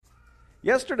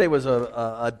Yesterday was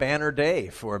a banner day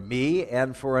for me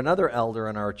and for another elder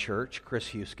in our church, Chris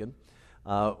Huskin.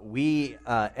 We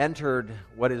entered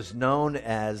what is known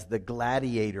as the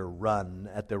Gladiator Run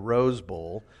at the Rose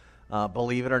Bowl.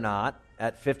 Believe it or not,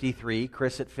 at 53,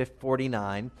 Chris at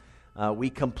 49.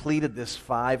 We completed this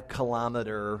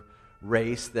 5-kilometer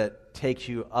race that takes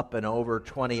you up and over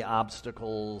 20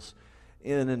 obstacles,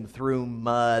 in and through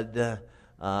mud.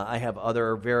 I have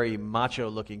other very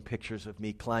macho-looking pictures of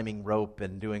me climbing rope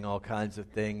and doing all kinds of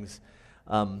things.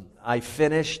 I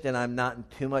finished, and I'm not in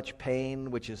too much pain,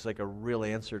 which is like a real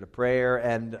answer to prayer.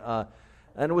 And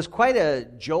it was quite a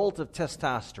jolt of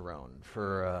testosterone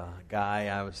for a guy.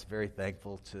 I was very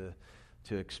thankful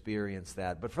to experience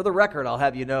that. But for the record, I'll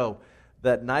have you know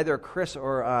that neither Chris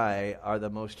or I are the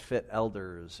most fit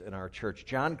elders in our church.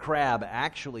 John Crabb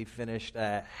actually finished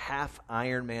a half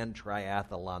Ironman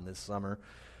triathlon this summer,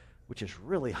 which is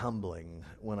really humbling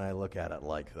when I look at it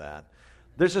like that.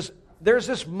 There's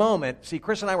this moment. See,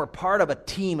 Chris and I were part of a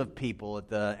team of people at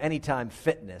the Anytime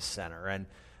Fitness Center, and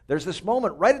there's this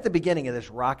moment right at the beginning of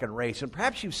this rockin' race, and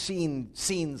perhaps you've seen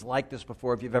scenes like this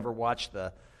before if you've ever watched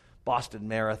the Boston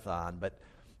Marathon, but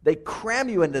they cram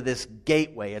you into this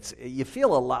gateway. You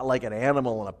feel a lot like an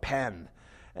animal in a pen,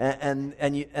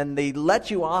 and they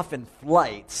let you off in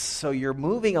flights, so you're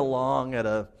moving along at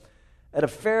a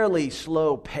fairly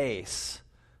slow pace.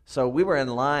 So we were in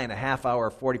line a half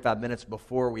hour, 45 minutes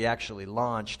before we actually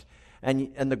launched,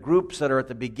 and the groups that are at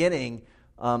the beginning,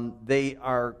 they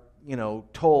are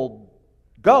told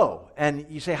go, and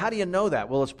you say, how do you know that?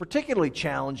 Well, it's particularly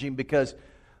challenging because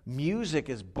music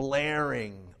is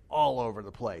blaring all over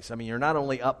the place. I mean, you're not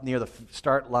only up near the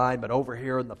start line, but over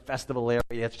here in the festival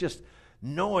area. It's just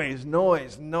noise,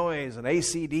 and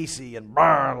AC/DC, and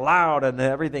loud, and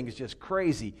everything is just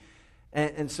crazy.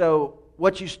 And so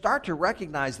what you start to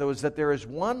recognize, though, is that there is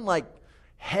one,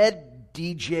 head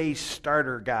DJ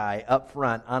starter guy up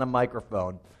front on a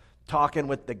microphone talking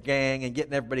with the gang and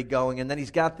getting everybody going, and then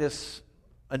he's got this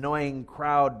annoying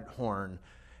crowd horn.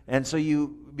 And so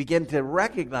you begin to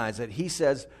recognize that he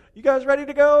says, "You guys ready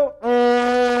to go?"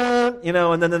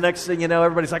 And then the next thing you know,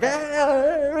 everybody's like,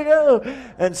 here we go.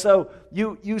 And so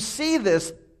you see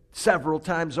this several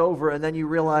times over, and then you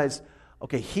realize,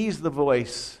 okay, he's the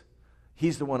voice.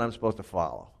 He's the one I'm supposed to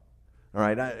follow. All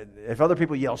right? If other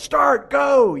people yell, "Start,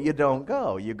 go," you don't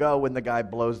go. You go when the guy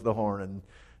blows the horn and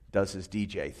does his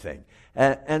DJ thing.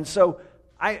 And so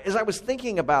as I was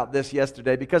thinking about this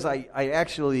yesterday, because I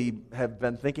actually have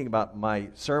been thinking about my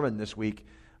sermon this week,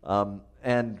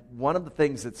 and one of the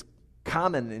things that's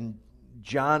common in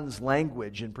John's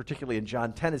language, and particularly in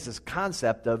John 10, is this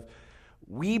concept of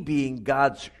we being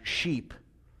God's sheep.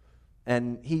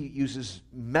 And he uses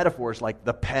metaphors like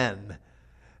the pen.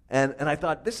 And I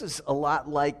thought this is a lot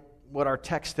like what our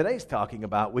text today is talking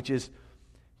about, which is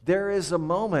there is a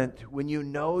moment when you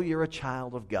know you're a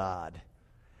child of God.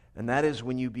 And that is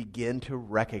when you begin to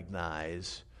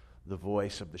recognize the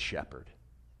voice of the shepherd.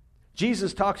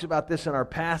 Jesus talks about this in our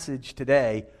passage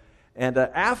today. And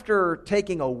after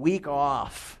taking a week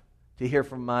off to hear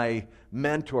from my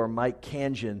mentor, Mike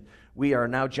Kanjan, we are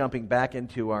now jumping back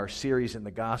into our series in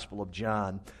the Gospel of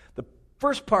John. The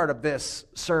first part of this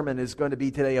sermon is going to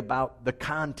be today about the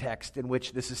context in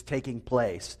which this is taking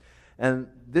place. And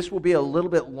this will be a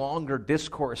little bit longer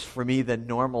discourse for me than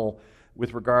normal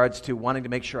with regards to wanting to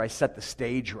make sure I set the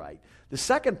stage right. The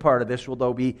second part of this will,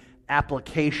 though, be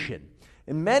application.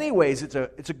 In many ways, it's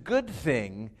a good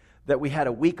thing that we had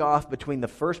a week off between the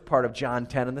first part of John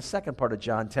 10 and the second part of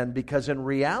John 10, because in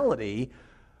reality,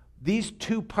 these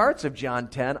two parts of John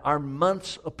 10 are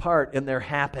months apart in their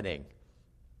happening.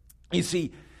 You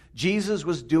see, Jesus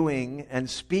was doing and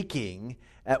speaking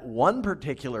at one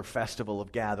particular festival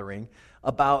of gathering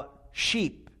about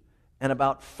sheep and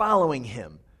about following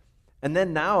him. And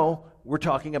then now we're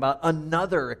talking about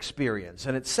another experience.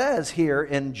 And it says here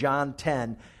in John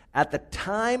 10, at the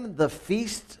time the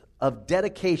feast of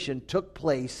dedication took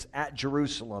place at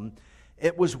Jerusalem,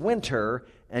 it was winter,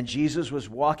 and Jesus was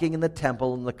walking in the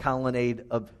temple in the colonnade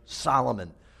of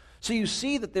Solomon. So you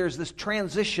see that there's this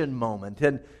transition moment,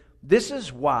 and this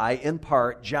is why, in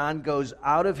part, John goes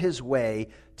out of his way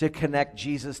to connect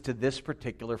Jesus to this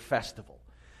particular festival.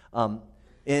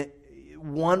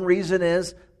 One reason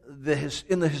is,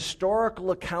 in the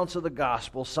historical accounts of the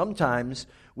gospel, sometimes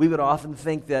we would often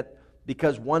think that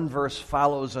because one verse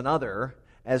follows another,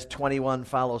 as 21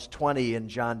 follows 20 in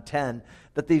John 10,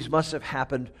 that these must have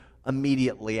happened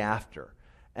immediately after.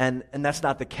 And that's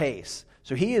not the case.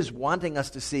 So he is wanting us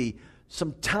to see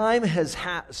some time has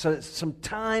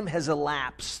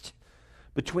elapsed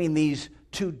between these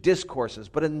two discourses.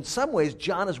 But in some ways,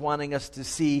 John is wanting us to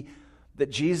see that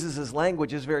Jesus'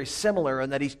 language is very similar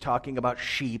and that he's talking about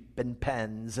sheep and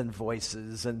pens and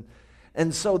voices.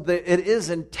 And so it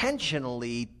is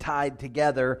intentionally tied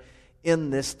together in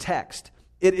this text.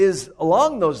 It is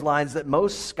along those lines that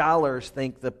most scholars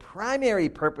think the primary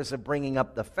purpose of bringing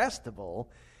up the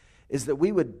festival is that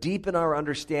we would deepen our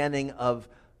understanding of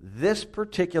this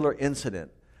particular incident,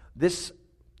 this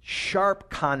sharp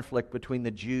conflict between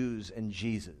the Jews and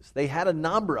Jesus. They had a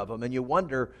number of them, and you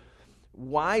wonder,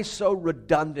 why so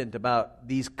redundant about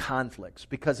these conflicts?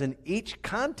 Because in each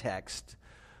context,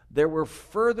 there were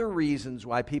further reasons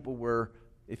why people were,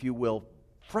 if you will,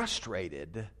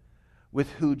 frustrated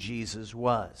with who Jesus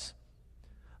was.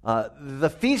 The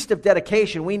Feast of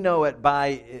Dedication, we know it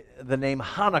by the name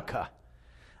Hanukkah.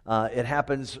 It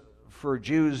happens for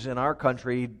Jews in our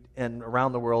country and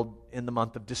around the world in the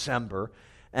month of December.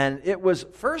 And it was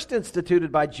first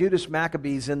instituted by Judas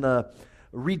Maccabees in the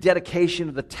rededication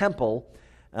of the temple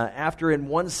after in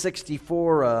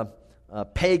 164 a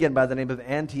pagan by the name of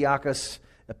Antiochus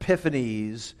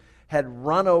Epiphanes had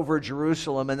run over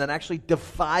Jerusalem and then actually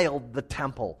defiled the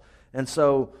temple. And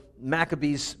so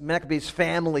Maccabees'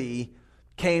 family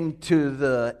came to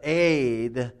the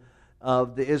aid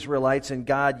of the Israelites, and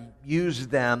God used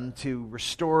them to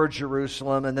restore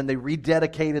Jerusalem, and then they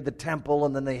rededicated the temple,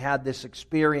 and then they had this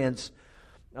experience,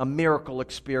 a miracle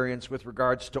experience with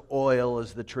regards to oil,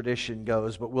 as the tradition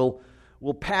goes. But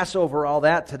we'll pass over all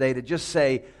that today to just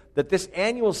say that this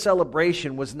annual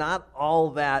celebration was not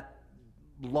all that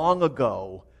long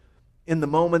ago in the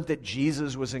moment that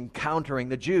Jesus was encountering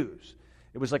the Jews.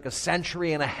 It was like a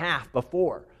century and a half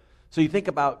before. So you think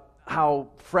about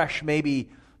how fresh maybe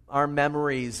our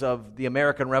memories of the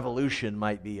American Revolution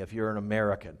might be if you're an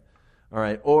American. All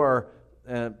right, or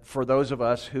for those of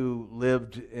us who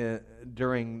lived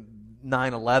during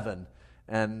 9/11,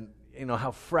 and you know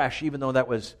how fresh, even though that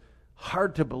was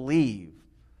hard to believe,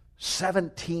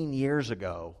 17 years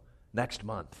ago next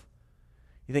month.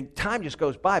 You think time just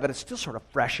goes by, but it's still sort of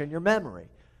fresh in your memory.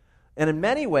 And in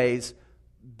many ways,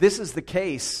 this is the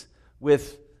case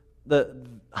with the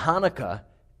Hanukkah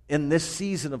in this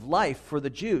season of life for the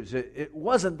Jews. It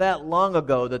wasn't that long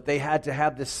ago that they had to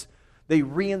have this, they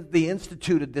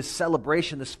instituted this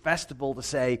celebration, this festival to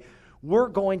say, we're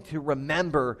going to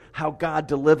remember how God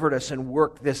delivered us and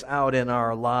worked this out in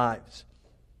our lives.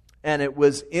 And it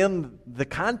was in the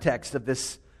context of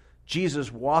this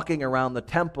Jesus walking around the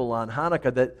temple on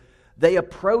Hanukkah that they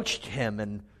approached him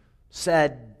and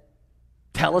said,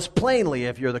 tell us plainly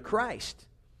if you're the Christ.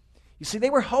 You see, they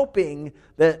were hoping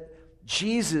that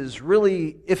Jesus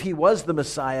really, if he was the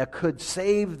Messiah, could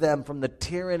save them from the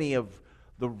tyranny of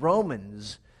the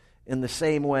Romans in the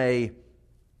same way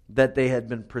that they had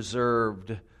been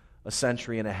preserved a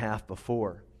century and a half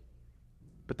before.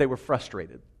 But they were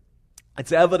frustrated.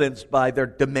 It's evidenced by their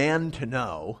demand to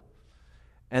know.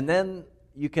 And then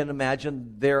you can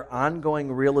imagine their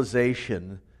ongoing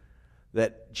realization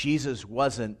that Jesus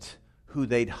wasn't who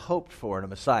they'd hoped for in a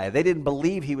Messiah. They didn't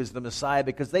believe he was the Messiah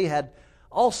because they had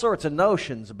all sorts of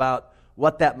notions about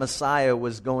what that Messiah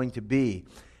was going to be.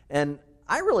 And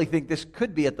I really think this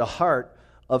could be at the heart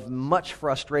of much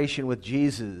frustration with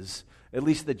Jesus, at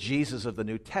least the Jesus of the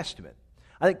New Testament.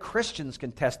 I think Christians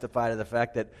can testify to the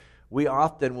fact that we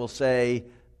often will say,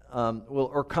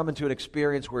 or come into an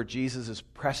experience where Jesus is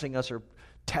pressing us or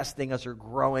testing us or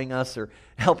growing us or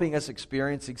helping us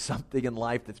experiencing something in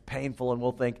life that's painful, and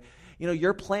we'll think, you know,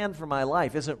 your plan for my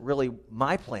life isn't really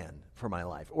my plan for my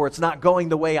life, or it's not going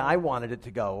the way I wanted it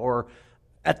to go, or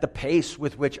at the pace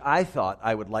with which I thought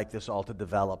I would like this all to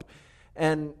develop.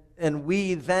 And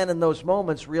we then in those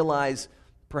moments realize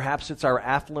perhaps it's our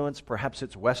affluence, perhaps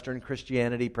it's Western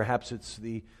Christianity, perhaps it's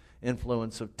the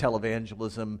influence of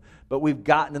televangelism, but we've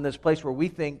gotten in this place where we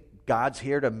think God's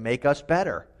here to make us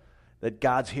better, that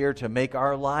God's here to make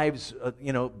our lives,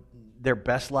 their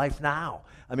best life now.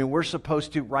 I mean, we're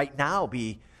supposed to right now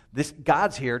be this.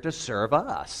 God's here to serve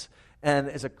us. And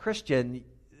as a Christian,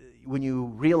 when you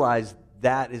realize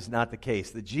that is not the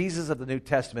case, the Jesus of the New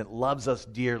Testament loves us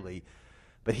dearly,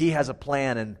 but he has a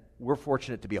plan, and we're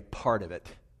fortunate to be a part of it.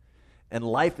 And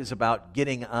life is about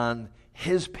getting on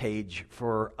his page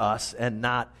for us and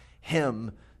not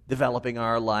him developing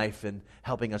our life and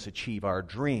helping us achieve our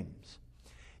dreams.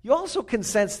 You also can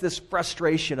sense this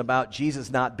frustration about Jesus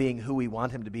not being who we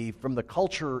want him to be from the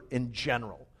culture in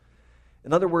general.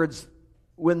 In other words,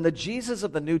 when the Jesus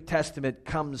of the New Testament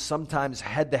comes sometimes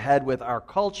head-to-head with our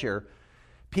culture,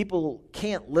 people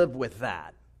can't live with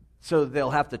that. So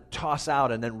they'll have to toss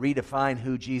out and then redefine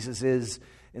who Jesus is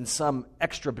in some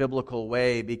extra-biblical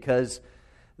way because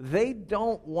they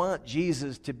don't want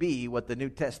Jesus to be what the New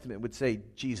Testament would say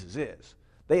Jesus is.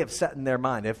 They have set in their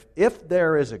mind, if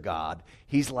there is a God,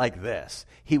 he's like this.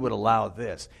 He would allow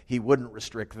this. He wouldn't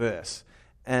restrict this.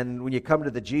 And when you come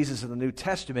to the Jesus of the New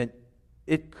Testament,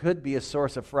 it could be a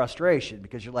source of frustration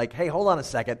because you're like, hey, hold on a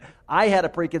second. I had a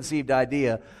preconceived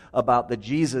idea about the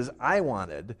Jesus I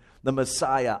wanted, the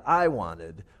Messiah I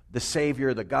wanted, the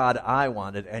Savior, the God I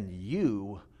wanted, and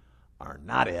you are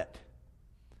not it.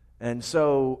 And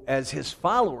so as his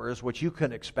followers, what you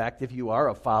can expect if you are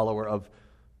a follower of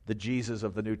the Jesus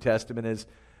of the New Testament is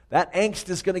that angst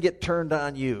is going to get turned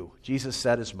on you. Jesus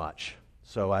said as much.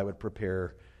 So I would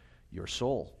prepare your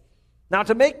soul. Now,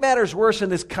 to make matters worse in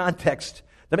this context,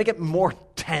 to make it more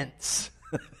tense,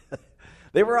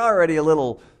 they were already a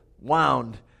little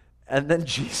wound. And then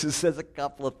Jesus says a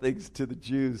couple of things to the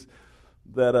Jews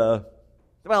that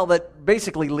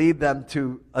basically lead them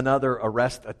to another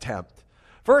arrest attempt.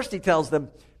 First, he tells them,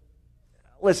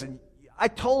 listen, I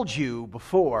told you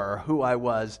before who I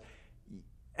was,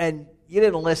 and you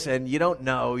didn't listen, you don't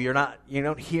know, you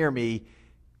don't hear me,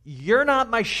 you're not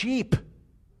my sheep.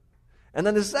 And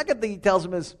then the second thing he tells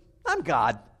them is, I'm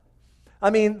God.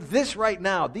 I mean, this right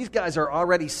now, these guys are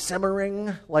already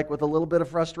simmering, like with a little bit of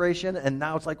frustration, and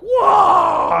now it's like,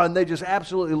 whoa, and they just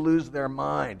absolutely lose their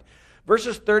mind.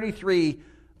 Verses 30 through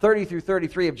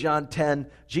 33 of John 10,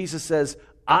 Jesus says,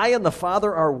 I and the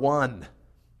Father are one.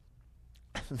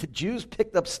 The Jews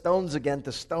picked up stones again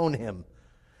to stone him.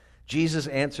 Jesus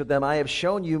answered them, I have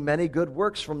shown you many good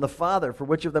works from the Father. For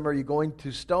which of them are you going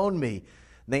to stone me?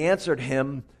 And they answered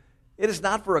him, it is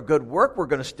not for a good work we're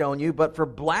going to stone you, but for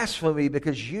blasphemy,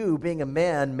 because you, being a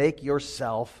man, make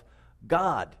yourself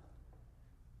God.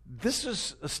 This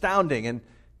is astounding. And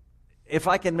if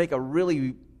I can make a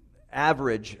really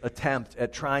average attempt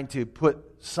at trying to put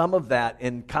some of that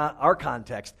in our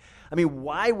context, I mean,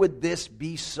 why would this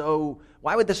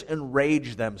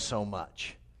enrage them so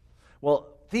much? Well,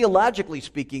 theologically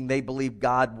speaking, they believed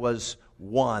God was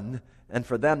one, and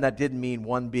for them that didn't mean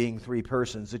one being three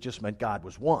persons, it just meant God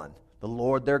was one. The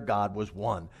Lord their God was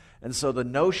one. And so the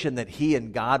notion that he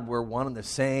and God were one and the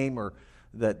same, or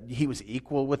that he was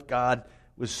equal with God,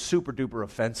 was super duper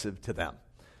offensive to them.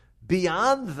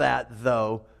 Beyond that,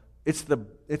 though, it's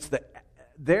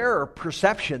their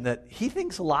perception that he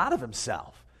thinks a lot of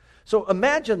himself. So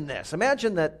imagine this.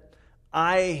 Imagine that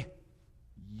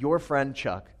your friend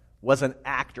Chuck, was an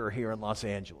actor here in Los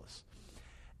Angeles.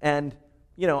 And,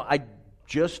 I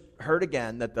just heard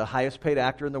again that the highest paid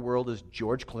actor in the world is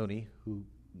George Clooney, who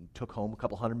took home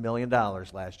 $200 million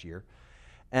last year.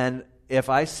 And if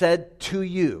I said to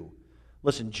you,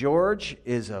 listen, George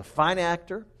is a fine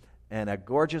actor and a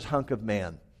gorgeous hunk of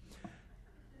man.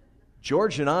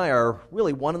 George and I are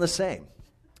really one and the same.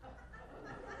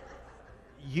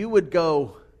 You would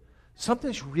go,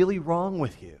 something's really wrong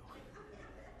with you.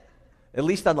 At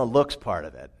least on the looks part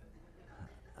of it.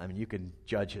 I mean, you can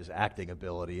judge his acting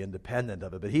ability independent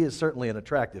of it, but he is certainly an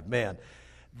attractive man.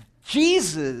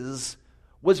 Jesus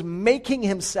was making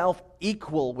himself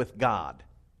equal with God.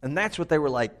 And that's what they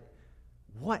were like,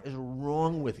 what is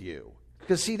wrong with you?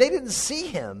 Because, see, they didn't see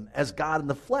him as God in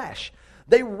the flesh.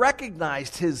 They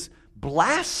recognized his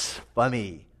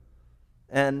blasphemy,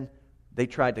 and they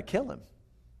tried to kill him.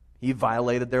 He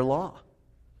violated their law.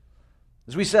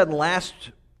 As we said the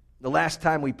last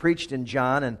time we preached in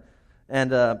John,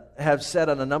 and have said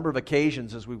on a number of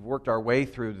occasions as we've worked our way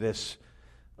through this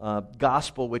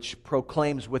gospel, which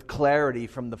proclaims with clarity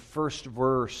from the first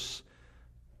verse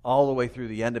all the way through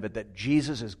the end of it that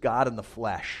Jesus is God in the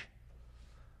flesh.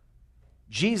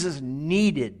 Jesus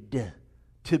needed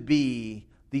to be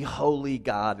the holy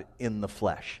God in the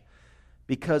flesh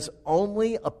because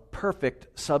only a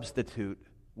perfect substitute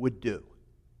would do.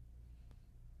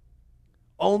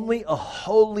 Only a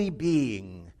holy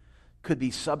being could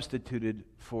be substituted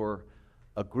for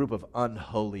a group of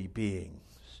unholy beings.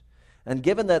 And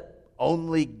given that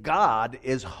only God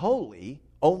is holy,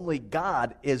 only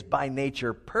God is by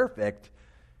nature perfect,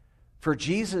 for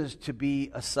Jesus to be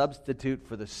a substitute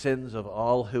for the sins of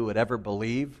all who would ever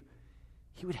believe,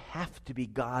 he would have to be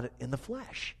God in the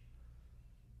flesh.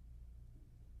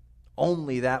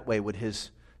 Only that way would his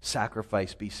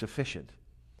sacrifice be sufficient.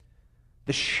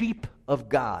 The sheep of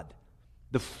God,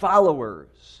 the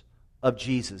followers of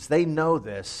Jesus, they know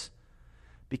this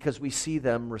because we see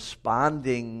them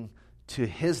responding to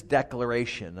his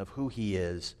declaration of who he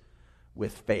is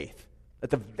with faith. At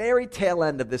the very tail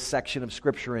end of this section of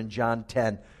Scripture in John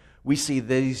 10, we see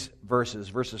these verses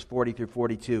 40 through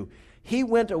 42. He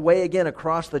went away again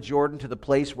across the Jordan to the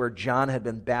place where John had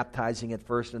been baptizing at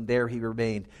first, and there he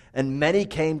remained. And many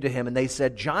came to him, and they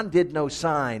said, John did no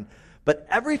sign, but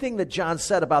everything that John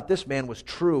said about this man was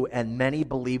true, and many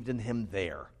believed in him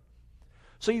there.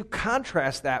 So you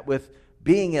contrast that with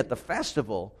being at the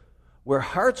festival where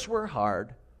hearts were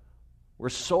hard,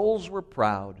 where souls were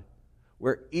proud,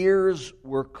 where ears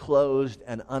were closed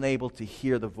and unable to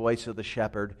hear the voice of the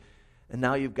shepherd. And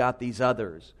now you've got these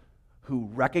others who,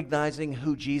 recognizing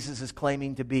who Jesus is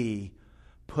claiming to be,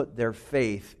 put their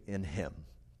faith in him.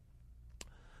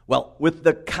 Well, with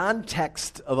the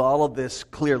context of all of this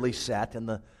clearly set and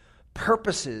the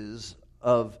purposes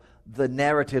of the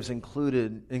narrative's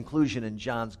inclusion in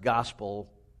John's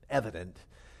gospel evident,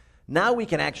 now we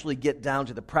can actually get down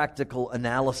to the practical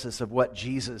analysis of what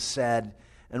Jesus said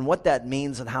and what that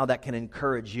means and how that can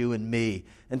encourage you and me.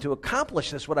 And to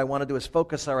accomplish this, what I want to do is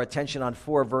focus our attention on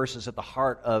 4 verses at the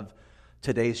heart of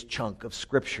today's chunk of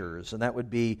scriptures, and that would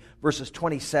be verses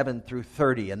 27 through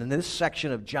 30. And in this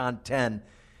section of John 10,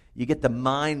 you get to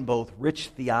mine both rich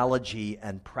theology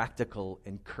and practical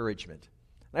encouragement.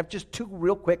 And I have just 2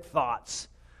 real quick thoughts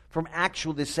from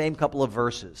actually the same couple of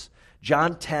verses.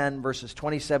 John 10, verses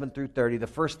 27 through 30. The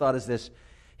first thought is this: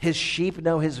 his sheep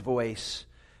know his voice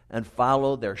and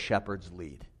follow their shepherd's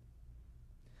lead.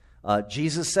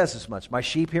 Jesus says as much. My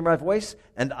sheep hear my voice,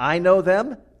 and I know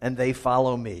them, and they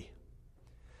follow me.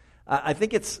 I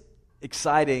think it's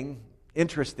exciting,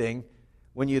 interesting,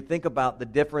 when you think about the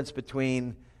difference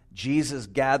between Jesus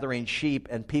gathering sheep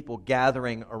and people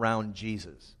gathering around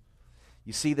Jesus.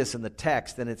 You see this in the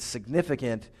text, and it's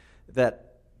significant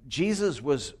that Jesus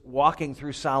was walking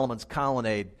through Solomon's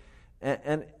colonnade,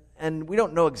 and we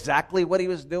don't know exactly what he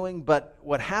was doing, but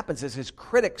what happens is his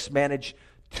critics manage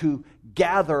to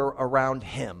gather around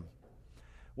him.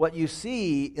 What you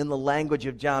see in the language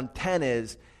of John 10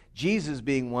 is Jesus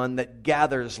being one that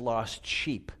gathers lost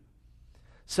sheep.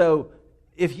 So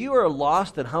if you are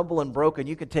lost and humble and broken,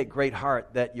 you can take great heart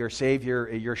that your Savior,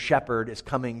 your shepherd, is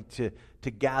coming to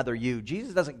gather you.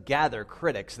 Jesus doesn't gather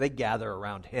critics. They gather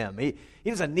around him. He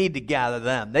doesn't need to gather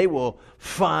them. They will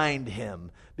find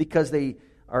him because they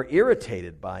are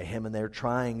irritated by him and they're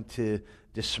trying to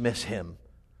dismiss him.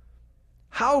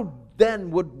 How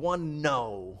then would one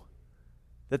know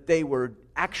that they were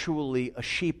actually a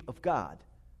sheep of God?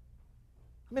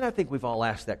 I mean, I think we've all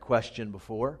asked that question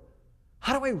before.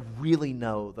 How do I really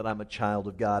know that I'm a child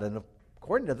of God? And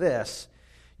according to this,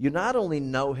 you not only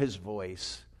know his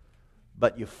voice,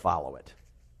 but you follow it.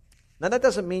 Now, that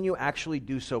doesn't mean you actually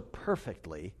do so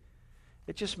perfectly.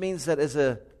 It just means that as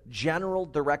a general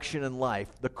direction in life,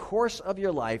 the course of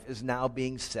your life is now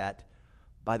being set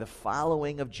by the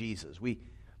following of Jesus.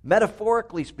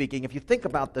 Metaphorically speaking, if you think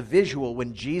about the visual,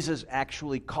 when Jesus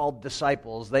actually called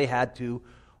disciples, they had to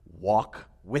walk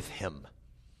with him.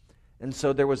 And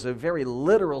so there was a very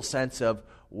literal sense of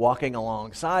walking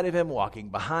alongside of him, walking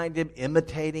behind him,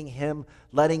 imitating him,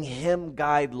 letting him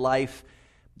guide life.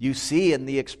 You see in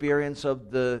the experience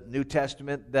of the New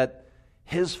Testament that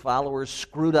his followers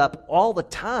screwed up all the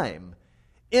time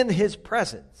in his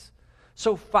presence.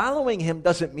 So following him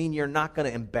doesn't mean you're not going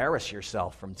to embarrass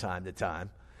yourself from time to time.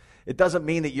 It doesn't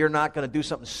mean that you're not going to do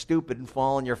something stupid and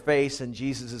fall on your face and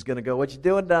Jesus is going to go, "What you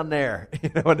doing down there?"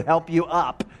 and help you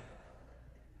up.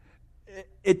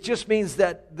 It just means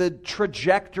that the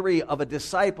trajectory of a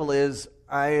disciple is,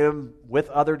 I am with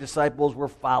other disciples, we're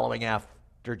following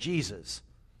after Jesus.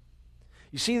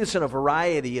 You see this in a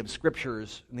variety of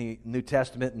scriptures in the New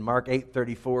Testament. In Mark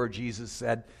 8:34, Jesus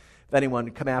said, "If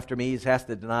anyone come after me, he has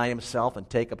to deny himself and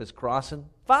take up his cross and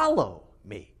follow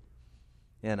me."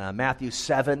 In Matthew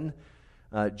 7,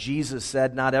 Jesus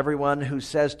said, "Not everyone who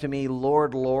says to me,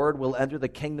 'Lord, Lord,' will enter the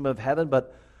kingdom of heaven,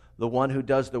 but the one who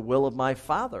does the will of my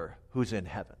Father who's in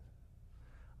heaven."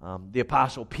 The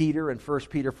Apostle Peter in 1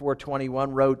 Peter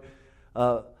 4:21 wrote,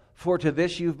 "For to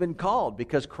this you've been called,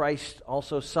 because Christ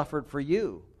also suffered for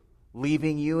you,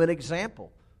 leaving you an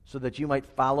example, so that you might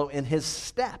follow in his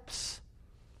steps."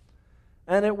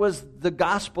 And it was the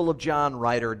Gospel of John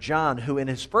writer, John, who in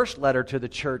his first letter to the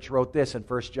church wrote this in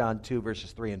 1 John 2,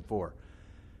 verses 3 and 4.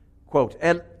 Quote,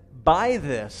 "And by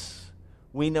this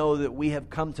we know that we have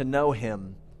come to know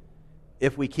him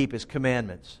if we keep his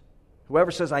commandments.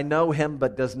 Whoever says, 'I know him,'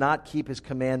 but does not keep his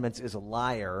commandments is a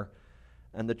liar,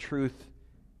 and the truth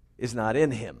is not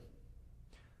in him."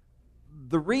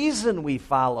 The reason we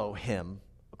follow him,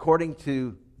 according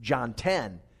to John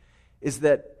 10, is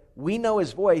that we know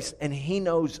his voice and he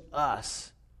knows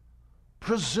us.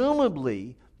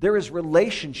 Presumably, there is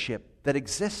relationship that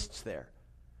exists there.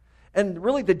 And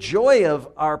really the joy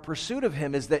of our pursuit of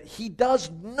him is that he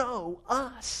does know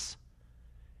us.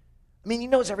 I mean, he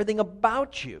knows everything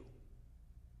about you.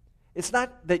 It's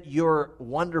not that you're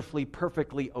wonderfully,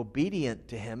 perfectly obedient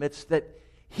to him. It's that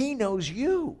he knows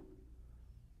you.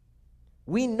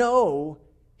 We know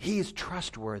he is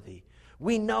trustworthy.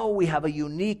 We know we have a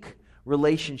unique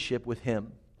relationship with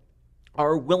Him.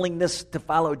 Our willingness to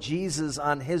follow Jesus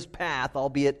on His path,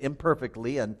 albeit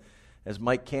imperfectly, and as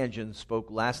Mike Kanjan spoke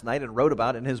last night and wrote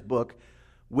about in his book,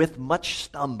 with much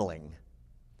stumbling.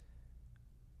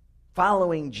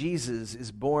 Following Jesus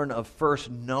is born of first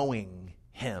knowing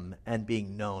Him and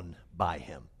being known by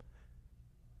Him.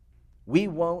 We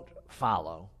won't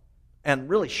follow, and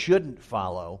really shouldn't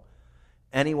follow,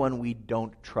 anyone we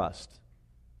don't trust.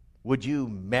 Would you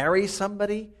marry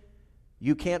somebody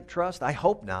you can't trust? I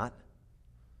hope not.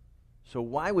 So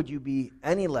why would you be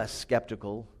any less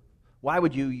skeptical? Why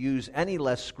would you use any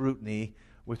less scrutiny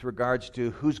with regards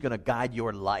to who's going to guide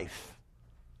your life?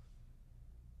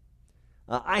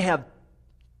 I have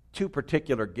two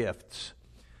particular gifts.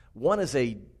 One is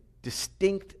a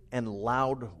distinct and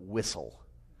loud whistle.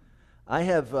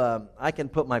 I can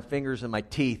put my fingers in my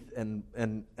teeth, and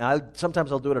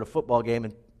sometimes I'll do it at a football game,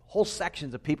 and whole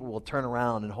sections of people will turn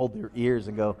around and hold their ears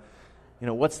and go,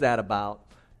 what's that about?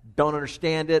 Don't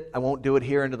understand it. I won't do it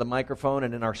here into the microphone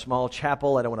and in our small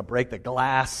chapel. I don't want to break the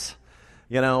glass,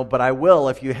 but I will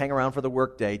if you hang around for the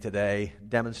workday today.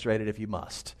 Demonstrate it if you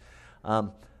must.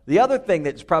 The other thing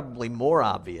that's probably more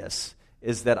obvious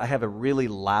is that I have a really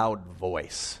loud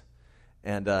voice,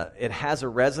 and it has a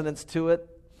resonance to it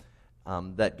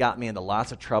that got me into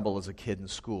lots of trouble as a kid in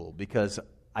school because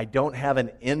I don't have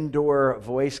an indoor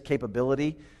voice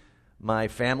capability. My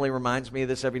family reminds me of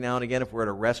this every now and again. If we're at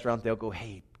a restaurant, they'll go,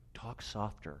 "Hey, talk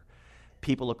softer.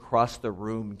 People across the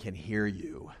room can hear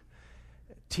you."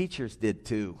 Teachers did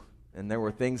too. And there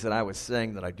were things that I was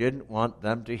saying that I didn't want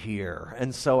them to hear.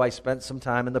 And so I spent some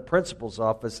time in the principal's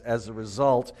office as a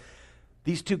result.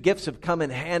 These two gifts have come in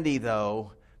handy,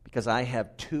 though, because I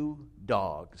have two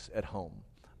dogs at home,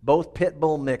 both pit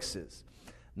bull mixes.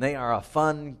 And they are a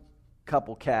fun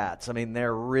couple cats.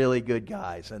 They're really good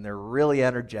guys, and they're really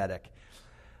energetic.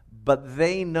 But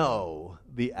they know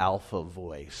the alpha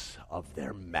voice of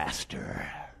their master.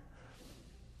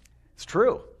 It's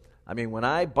true. When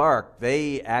I bark,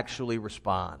 they actually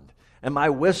respond. And my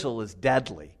whistle is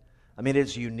deadly.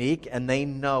 It's unique, and they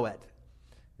know it.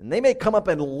 And they may come up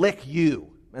and lick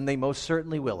you, and they most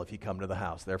certainly will if you come to the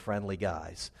house. They're friendly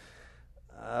guys.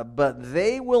 But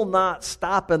they will not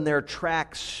stop in their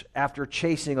tracks after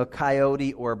chasing a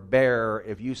coyote or bear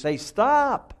if you say,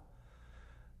 "Stop!"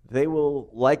 They will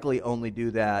likely only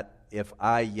do that if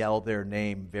I yell their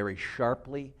name very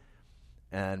sharply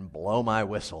and blow my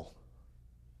whistle.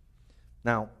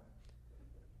 Now,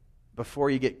 before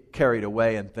you get carried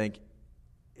away and think,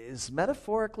 is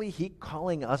metaphorically he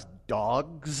calling us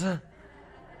dogs?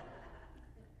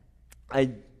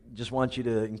 I just want you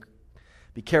to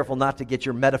be careful not to get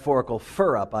your metaphorical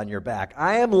fur up on your back.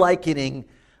 I am likening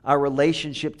our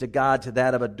relationship to God to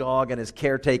that of a dog and his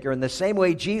caretaker in the same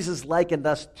way Jesus likened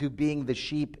us to being the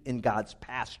sheep in God's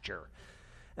pasture.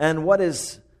 And what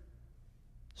is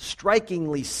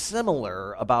strikingly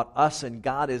similar about us and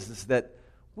God is that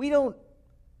we don't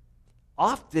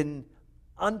often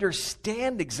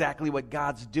understand exactly what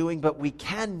God's doing, but we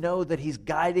can know that He's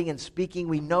guiding and speaking.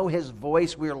 We know His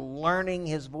voice. We're learning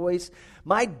His voice.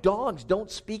 My dogs don't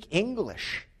speak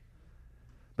English,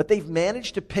 but they've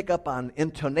managed to pick up on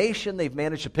intonation. They've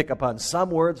managed to pick up on some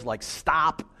words like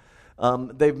stop.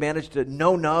 They've managed to,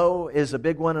 no is a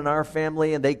big one in our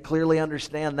family, and they clearly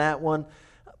understand that one.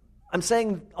 I'm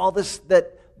saying all this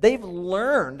that they've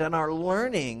learned and are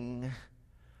learning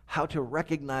how to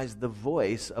recognize the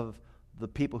voice of the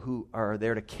people who are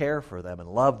there to care for them and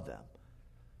love them.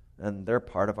 And they're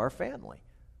part of our family.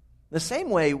 The same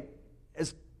way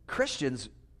as Christians,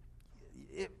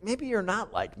 maybe you're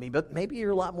not like me, but maybe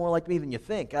you're a lot more like me than you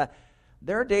think.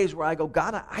 There are days where I go,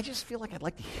 God, I just feel like I'd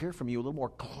like to hear from you a little more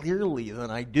clearly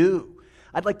than I do.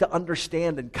 I'd like to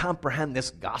understand and comprehend this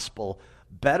gospel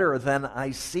better than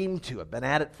I seem to. I've been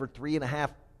at it for 3.5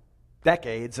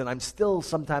 decades, and I'm still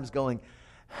sometimes going,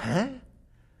 huh?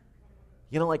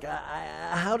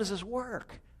 How does this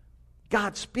work?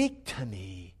 God, speak to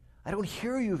me. I don't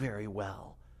hear you very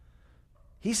well.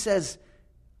 He says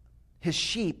His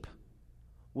sheep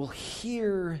will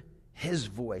hear His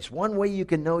voice. One way you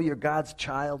can know you're God's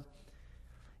child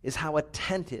is how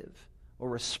attentive or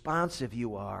responsive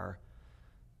you are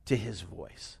to His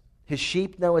voice. His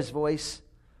sheep know His voice.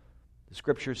 The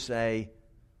Scriptures say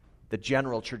the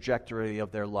general trajectory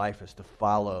of their life is to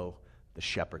follow the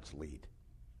shepherd's lead.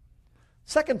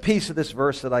 Second piece of this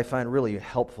verse that I find really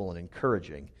helpful and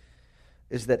encouraging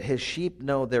is that His sheep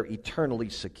know they're eternally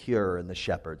secure in the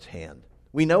shepherd's hand.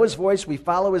 We know His voice, we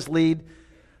follow His lead,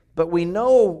 but we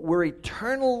know we're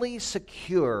eternally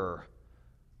secure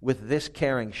with this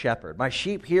caring shepherd. My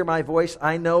sheep hear my voice,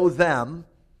 I know them,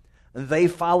 and they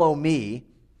follow me.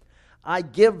 I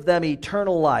give them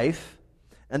eternal life,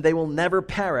 and they will never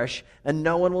perish, and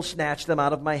no one will snatch them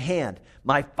out of my hand.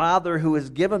 My Father who has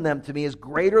given them to me is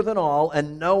greater than all,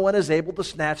 and no one is able to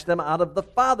snatch them out of the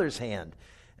Father's hand.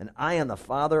 And I and the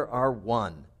Father are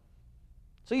one."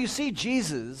 So you see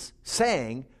Jesus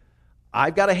saying,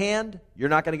 I've got a hand, you're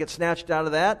not going to get snatched out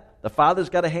of that. The Father's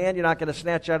got a hand, you're not going to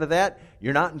snatch out of that.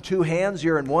 You're not in two hands,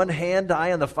 you're in one hand. I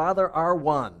and the Father are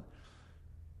one.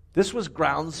 This was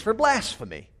grounds for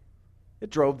blasphemy. It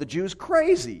drove the Jews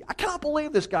crazy. I can't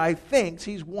believe this guy thinks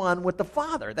he's one with the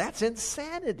Father. That's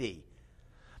insanity.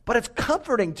 But it's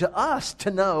comforting to us to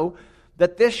know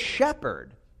that this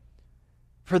shepherd,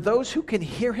 for those who can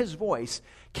hear his voice,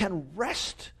 can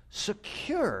rest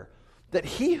secure that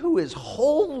he who is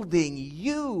holding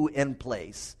you in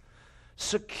place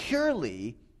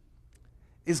securely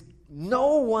is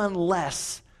no one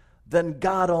less than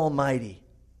God Almighty.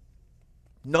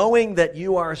 Knowing that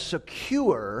you are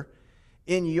secure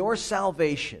in your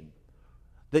salvation,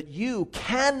 that you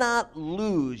cannot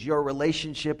lose your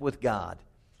relationship with God,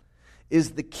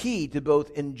 is the key to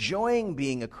both enjoying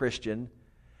being a Christian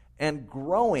and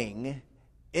growing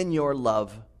in your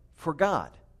love for God.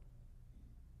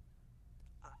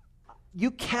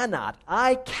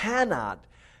 I cannot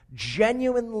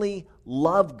genuinely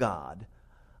love God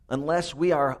unless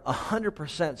we are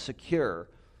 100% secure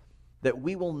that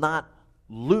we will not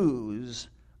lose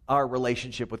our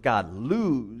relationship with God,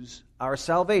 lose our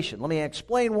salvation. Let me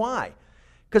explain why.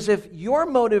 Because if your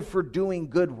motive for doing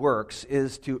good works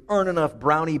is to earn enough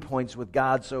brownie points with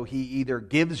God so he either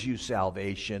gives you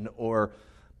salvation or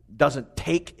doesn't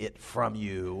take it from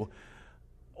you,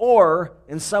 or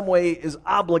in some way is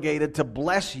obligated to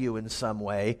bless you in some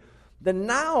way, then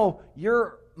now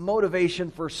your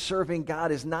motivation for serving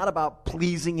God is not about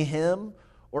pleasing him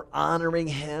or honoring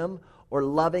him or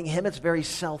loving him. It's very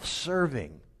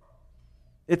self-serving.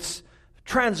 It's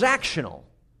transactional.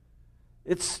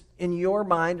 It's in your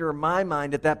mind or my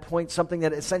mind at that point something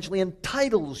that essentially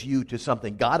entitles you to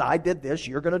something. God, I did this,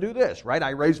 you're going to do this, right?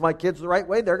 I raised my kids the right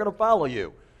way, they're going to follow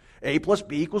you. A plus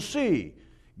B equals C.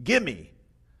 Gimme.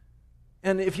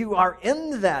 And if you are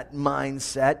in that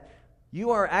mindset,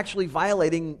 you are actually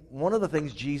violating one of the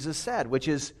things Jesus said, which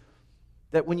is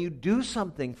that when you do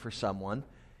something for someone,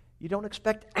 you don't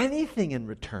expect anything in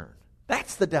return.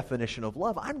 That's the definition of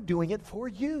love. I'm doing it for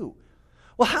you.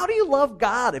 Well, how do you love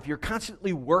God if you're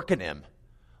constantly working him?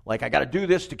 Like, I got to do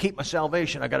this to keep my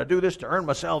salvation. I got to do this to earn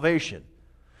my salvation.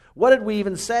 What did we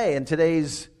even say in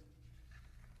today's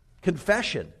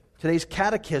confession, today's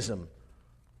catechism?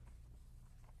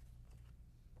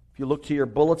 If you look to your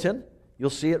bulletin, you'll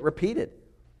see it repeated.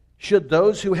 Should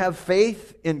those who have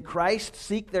faith in Christ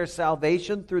seek their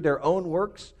salvation through their own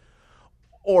works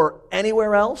or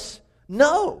anywhere else?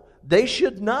 No, they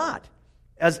should not,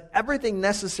 as everything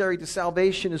necessary to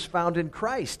salvation is found in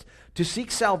Christ. To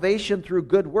seek salvation through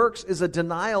good works is a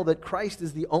denial that Christ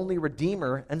is the only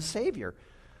Redeemer and Savior.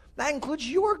 That includes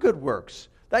your good works.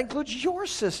 That includes your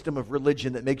system of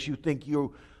religion that makes you think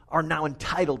you are now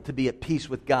entitled to be at peace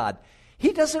with God.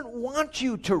 He doesn't want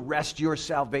you to rest your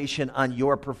salvation on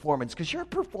your performance, because your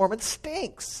performance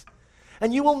stinks.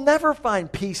 And you will never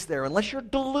find peace there unless you're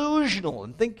delusional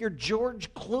and think you're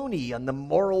George Clooney on the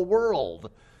moral world.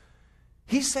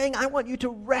 He's saying, I want you to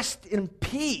rest in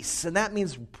peace. And that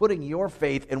means putting your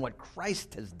faith in what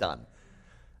Christ has done.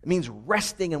 It means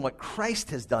resting in what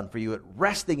Christ has done for you,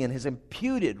 resting in his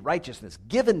imputed righteousness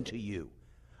given to you,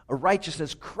 a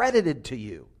righteousness credited to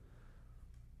you.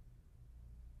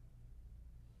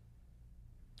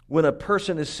 When a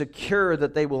person is secure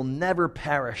that they will never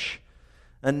perish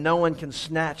and no one can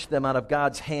snatch them out of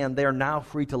God's hand, they are now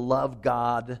free to love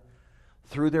God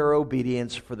through their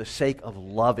obedience for the sake of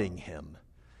loving him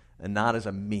and not as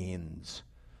a means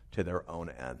to their own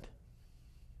end.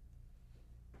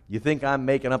 You think I'm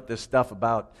making up this stuff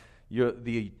about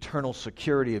the eternal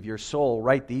security of your soul?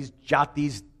 Jot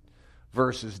these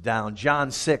verses down.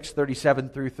 John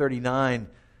 6:37 through 39.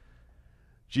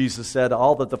 Jesus said,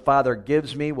 all that the Father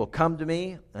gives me will come to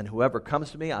me, and whoever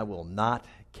comes to me I will not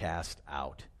cast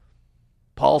out.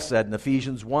 Paul said in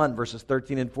Ephesians 1, verses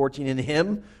 13 and 14, in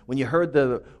him, when you heard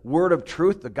the word of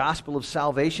truth, the gospel of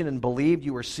salvation, and believed,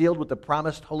 you were sealed with the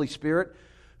promised Holy Spirit,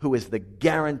 who is the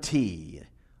guarantee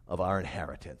of our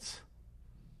inheritance.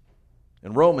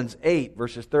 In Romans 8,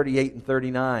 verses 38 and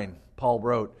 39, Paul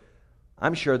wrote,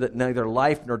 I'm sure that neither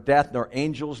life, nor death, nor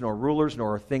angels, nor rulers,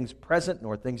 nor things present,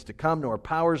 nor things to come, nor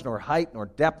powers, nor height, nor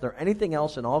depth, nor anything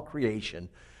else in all creation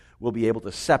will be able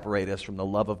to separate us from the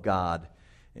love of God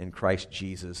in Christ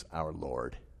Jesus our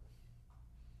Lord.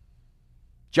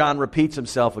 John repeats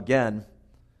himself again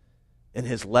in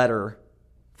his letter,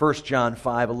 1 John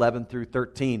 5:11 through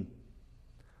 13.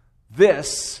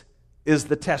 This is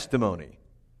the testimony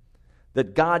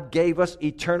that God gave us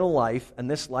eternal life, and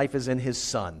this life is in His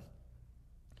Son.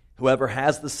 Whoever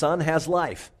has the Son has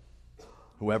life.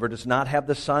 Whoever does not have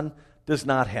the Son does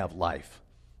not have life.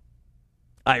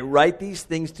 I write these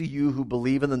things to you who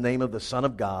believe in the name of the Son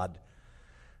of God,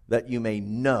 that you may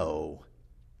know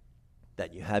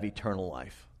that you have eternal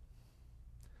life.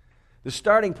 The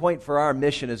starting point for our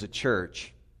mission as a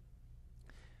church,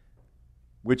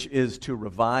 which is to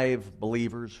revive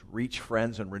believers, reach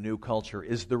friends, and renew culture,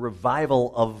 is the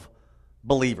revival of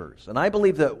believers. And I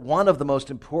believe that one of the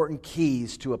most important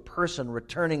keys to a person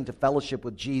returning to fellowship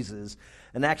with Jesus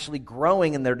and actually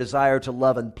growing in their desire to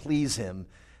love and please Him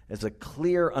is a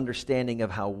clear understanding of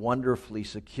how wonderfully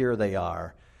secure they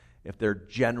are if they're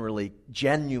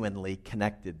genuinely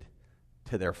connected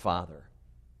to their Father.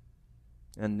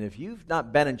 And if you've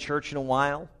not been in church in a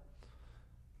while,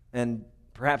 and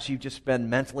perhaps you've just been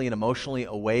mentally and emotionally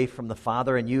away from the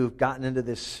Father, and you've gotten into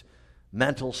this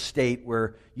mental state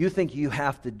where you think you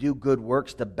have to do good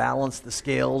works to balance the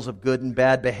scales of good and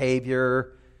bad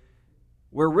behavior,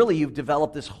 where really you've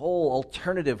developed this whole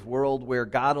alternative world where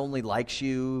God only likes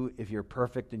you if you're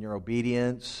perfect in your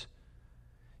obedience.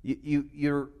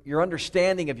 Your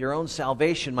understanding of your own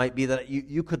salvation might be that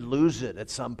you could lose it at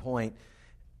some point.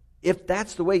 If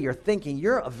that's the way you're thinking,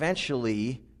 you're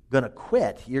eventually going to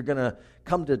quit. You're going to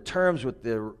come to terms with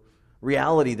the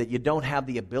reality that you don't have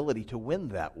the ability to win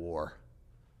that war.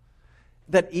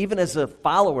 That even as a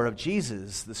follower of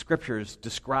Jesus, the Scriptures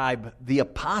describe the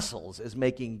apostles as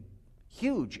making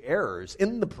huge errors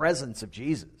in the presence of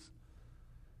Jesus.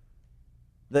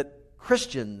 That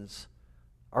Christians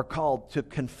are called to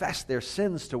confess their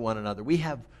sins to one another. We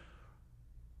have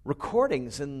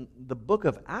recordings in the book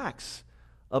of Acts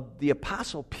of the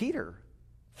Apostle Peter,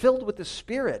 filled with the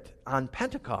Spirit on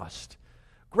Pentecost,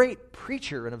 great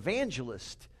preacher and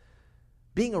evangelist,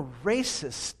 being a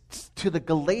racist to the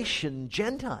Galatian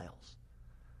Gentiles.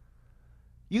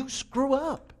 You screw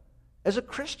up as a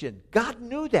Christian. God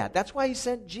knew that. That's why He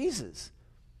sent Jesus.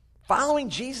 Following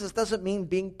Jesus doesn't mean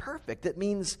being perfect. It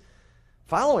means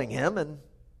following Him, and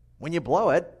when you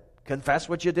blow it, confess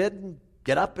what you did and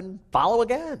get up and follow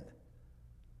again.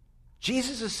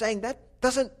 Jesus is saying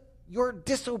your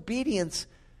disobedience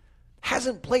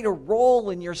hasn't played a role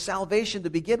in your salvation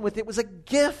to begin with. It was a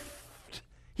gift.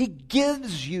 He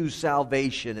gives you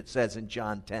salvation, it says in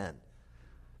John 10.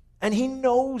 And He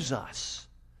knows us.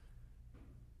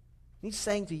 He's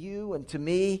saying to you and to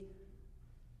me,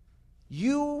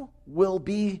 you will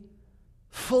be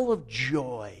full of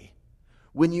joy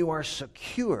when you are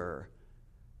secure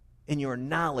in your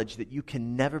knowledge that you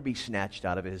can never be snatched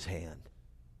out of His hand.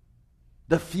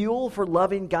 The fuel for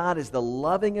loving God is the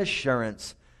loving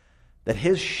assurance that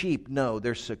His sheep know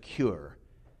they're secure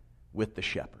with the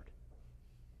shepherd.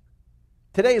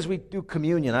 Today, as we do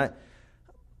communion,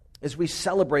 as we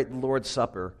celebrate the Lord's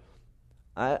Supper,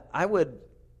 I would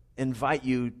invite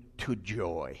you to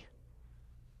joy.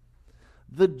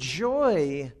 The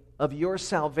joy of your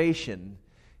salvation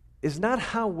is not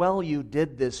how well you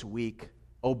did this week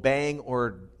obeying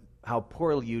or how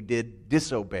poorly you did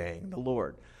disobeying the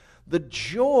Lord. The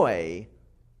joy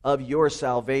of your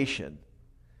salvation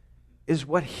is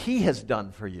what He has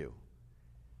done for you.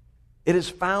 It is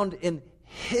found in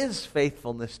His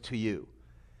faithfulness to you.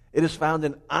 It is found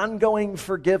in ongoing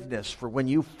forgiveness for when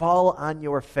you fall on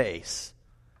your face,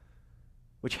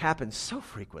 which happens so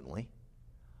frequently.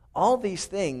 All these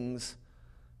things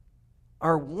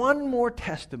are one more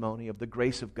testimony of the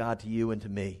grace of God to you and to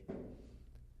me.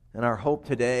 And our hope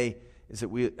today is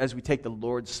that as we take the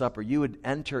Lord's Supper, you would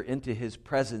enter into His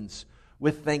presence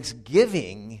with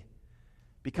thanksgiving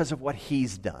because of what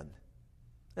He's done.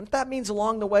 And if that means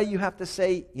along the way you have to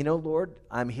say, Lord,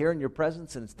 I'm here in your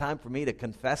presence and it's time for me to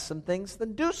confess some things,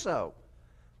 then do so.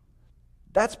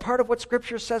 That's part of what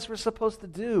Scripture says we're supposed to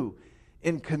do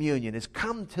in communion, is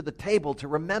come to the table to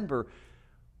remember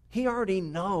He already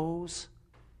knows.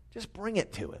 Just bring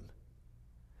it to Him.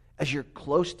 As you're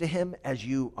close to Him, as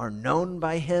you are known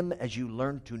by Him, as you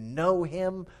learn to know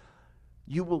Him,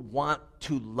 you will want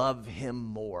to love Him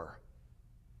more.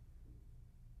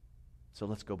 So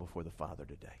let's go before the Father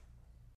today.